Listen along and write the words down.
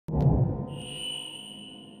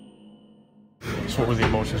practice? What were the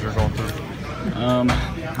emotions you're going through?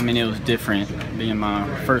 I mean, it was different being my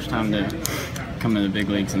first time to come to the big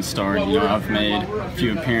leagues and start. You know, I've made a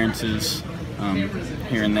few appearances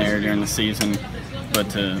here and there during the season, but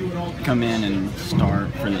to come in and start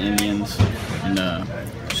for the Indians and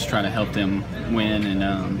just try to help them win,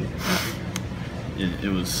 and it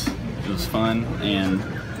was fun. And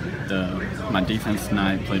my defense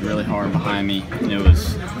tonight played really hard behind me, and it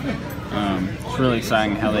was really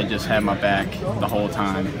exciting how they just had my back the whole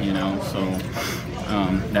time, you know, so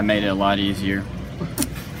that made it a lot easier.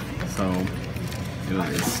 So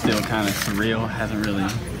it's still kind of surreal, hasn't really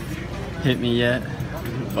hit me yet,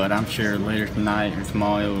 but I'm sure later tonight or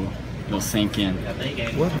tomorrow it'll sink in.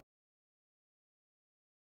 What